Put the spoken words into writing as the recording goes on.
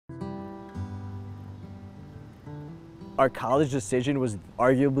Our college decision was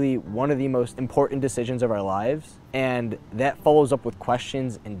arguably one of the most important decisions of our lives, and that follows up with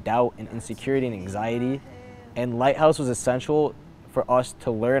questions and doubt and insecurity and anxiety. And Lighthouse was essential for us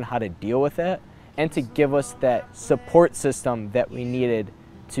to learn how to deal with that and to give us that support system that we needed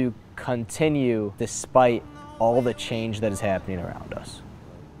to continue despite all the change that is happening around us.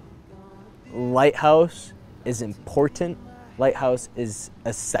 Lighthouse is important. Lighthouse is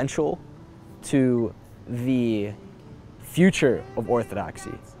essential to the future of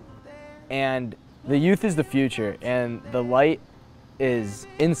Orthodoxy. And the youth is the future, and the light is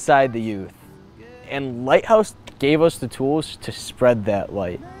inside the youth. And Lighthouse gave us the tools to spread that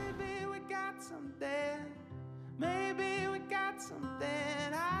light.